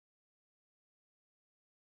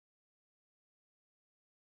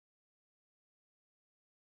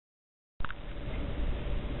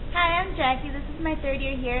I'm Jackie. This is my third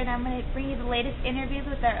year here, and I'm going to bring you the latest interviews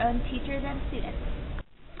with our own teachers and students.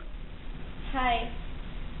 Hi,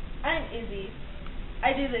 I'm Izzy.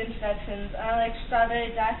 I do the introductions. I like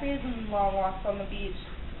strawberry daiquiris and long walks on the beach,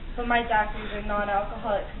 but my daiquiris are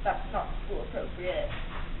non-alcoholic because that's not school appropriate.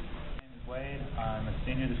 My name is Wade. I'm a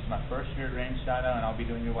senior. This is my first year at Rainshadow, and I'll be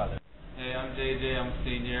doing your weather. Hey, I'm JJ. I'm a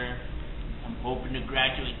senior. I'm hoping to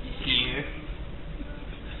graduate this year,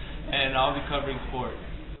 and I'll be covering sports.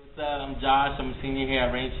 What's up? I'm Josh. I'm a senior here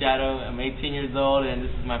at Rainshadow. I'm 18 years old, and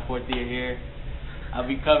this is my fourth year here. I'll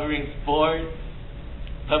be covering sports,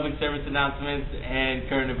 public service announcements, and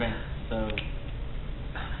current events. So,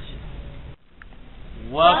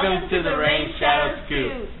 welcome to the Rainshadow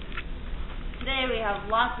Scoop. Today we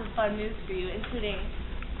have lots of fun news for you, including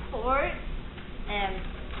sports and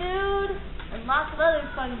food and lots of other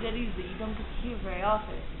fun goodies that you don't get to hear very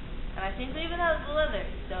often. And I think we even have the weather.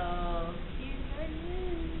 So here's our news.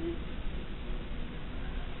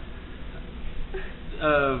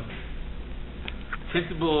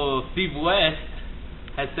 Principal Steve West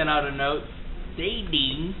has sent out a note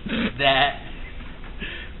stating that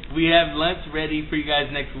we have lunch ready for you guys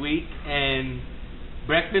next week, and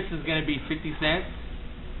breakfast is going to be 50 cents,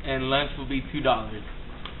 and lunch will be $2.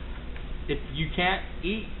 If you can't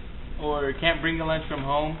eat or can't bring your lunch from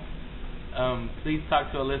home, please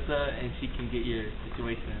talk to Alyssa, and she can get your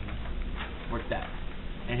situation worked out.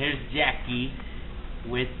 And here's Jackie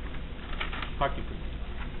with parking permits.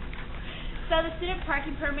 So the student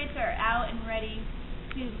parking permits are out and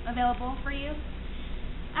available for you.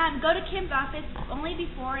 Go to Kim's office only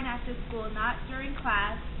before and after school, not during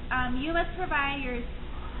class. You must provide your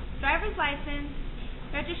driver's license,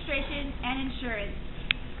 registration, and insurance.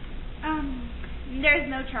 There's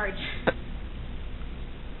no charge.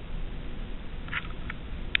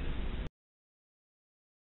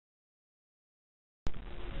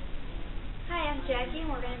 Hi, I'm Jackie,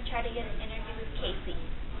 and we're going to try to get an interview with Casey.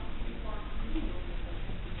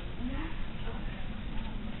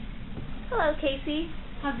 Hello, Casey.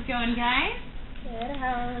 How's it going, guys? Good.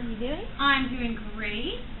 How are you doing? I'm doing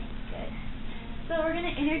great. Good. So we're going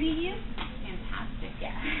to interview you. Fantastic.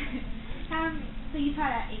 Yeah. So you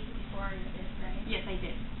taught at AC before this, right? Yes, I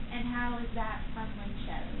did. And how is that from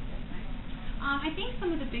Rainshadow different? I think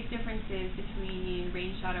some of the big differences between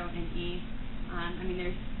Rainshadow and East,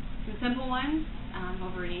 there's some simple ones.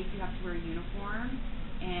 Over at East, you have to wear a uniform,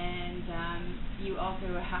 and you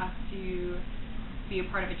also have to be a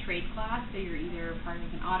part of a trade class, so you're either part of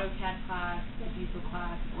an AutoCAD class, a diesel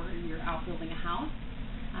class, or you're out building a house.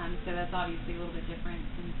 So that's obviously a little bit different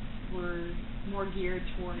since we're more geared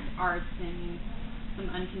towards arts and some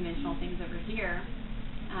unconventional things over here.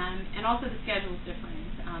 And also the schedule is different.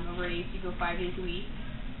 Over at Ace you go 5 days a week,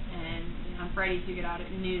 and on Fridays you get out at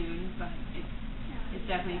noon, but it's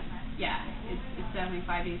definitely, it's definitely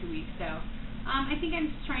 5 days a week. So I think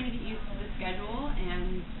I'm just trying to get used to the schedule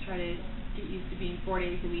and try to get used to being 4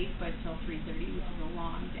 days a week, but till 3:30, which is a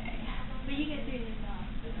long day. But you get 3 days off.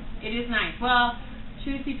 It is nice. Well,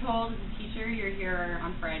 truth be told, as a teacher, you're here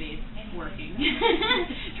on Fridays working,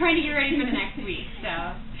 trying to get ready for the next week. So,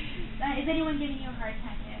 is anyone giving you a hard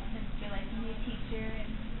time yet since you're like a new teacher?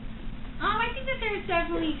 I think that there's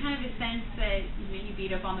definitely kind of a sense that you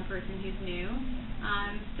beat up on the person who's new.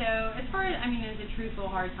 So as far as as a truthful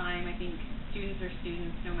hard time, I think students are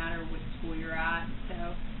students no matter what school you're at.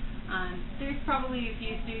 So. There's probably a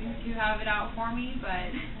few students who have it out for me, but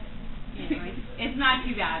it's not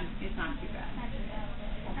too bad. It's not too bad.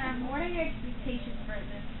 What are your expectations for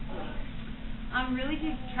this school year? Really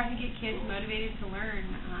just try to get kids motivated to learn.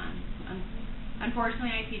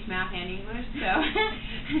 Unfortunately, I teach math and English, so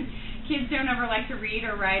kids don't ever like to read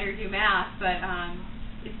or write or do math, but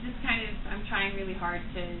it's just I'm trying really hard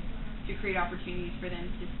to create opportunities for them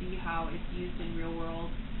to see how it's used in real world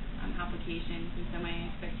applications, and so my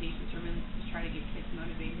expectations are really to try to get kids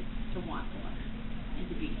motivated to want to learn and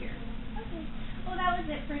to be here. Okay. Well, that was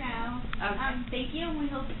it for now. Okay. Thank you, and we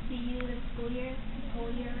hope to see you this school year, the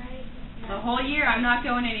whole year, right? The whole year, I'm not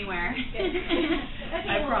going anywhere.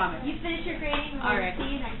 Okay, I promise. You finish your grading, and All we'll right. see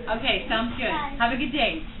you next week. Okay, sounds good. Bye. Have a good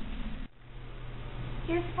day.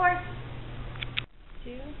 Here's sports.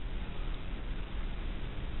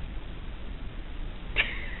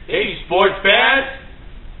 Hey, sports fans!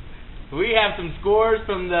 We have some scores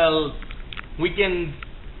from the weekend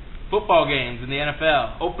football games in the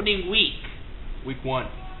NFL. Opening week, week 1.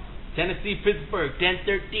 Tennessee, Pittsburgh,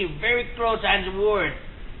 10-13. Very close. Andrew Ward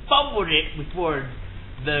fumbled it before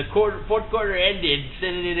the fourth quarter ended,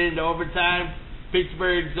 sending it into overtime.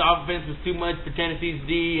 Pittsburgh's offense was too much for Tennessee's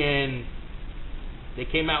D, and they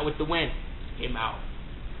came out with the win.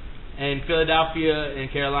 And Philadelphia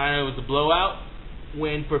and Carolina was a blowout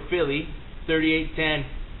win for Philly, 38-10.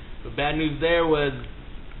 But bad news there was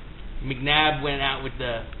McNabb went out with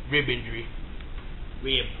the rib injury.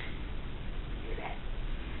 Rib. Hear that?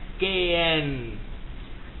 Okay, and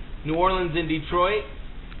New Orleans and Detroit,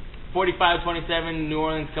 45-27. New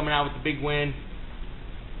Orleans coming out with the big win.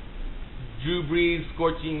 Drew Brees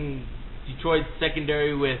scorching Detroit's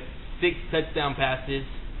secondary with 6 touchdown passes.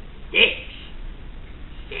 6.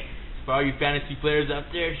 For all you fantasy players out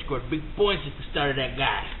there, scored big points at the start of that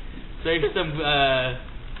guy. So here's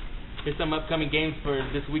some upcoming games for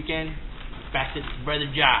this weekend. Pass it to Brother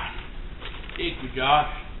Josh. Thank you, Josh.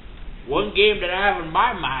 One game that I have in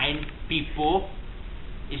my mind, people,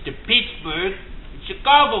 is the Pittsburgh and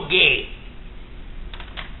Chicago game.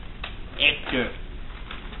 Hector,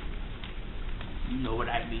 you know what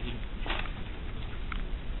I mean.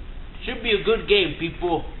 Should be a good game,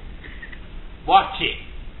 people. Watch it.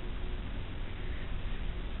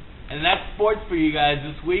 And that's sports for you guys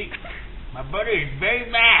this week. My brother is very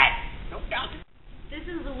mad. Don't doubt it. This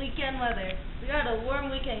is the weekend weather. We got a warm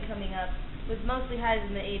weekend coming up with mostly highs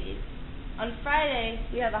in the 80s. On Friday,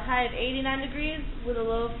 we have a high of 89 degrees with a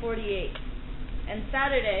low of 48. And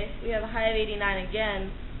Saturday, we have a high of 89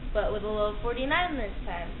 again, but with a low of 49 this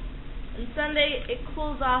time. And Sunday, it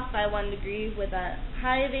cools off by 1 degree with a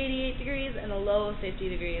high of 88 degrees and a low of 50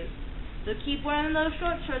 degrees. So keep wearing those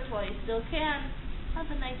short shorts while you still can. Have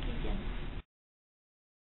a nice weekend.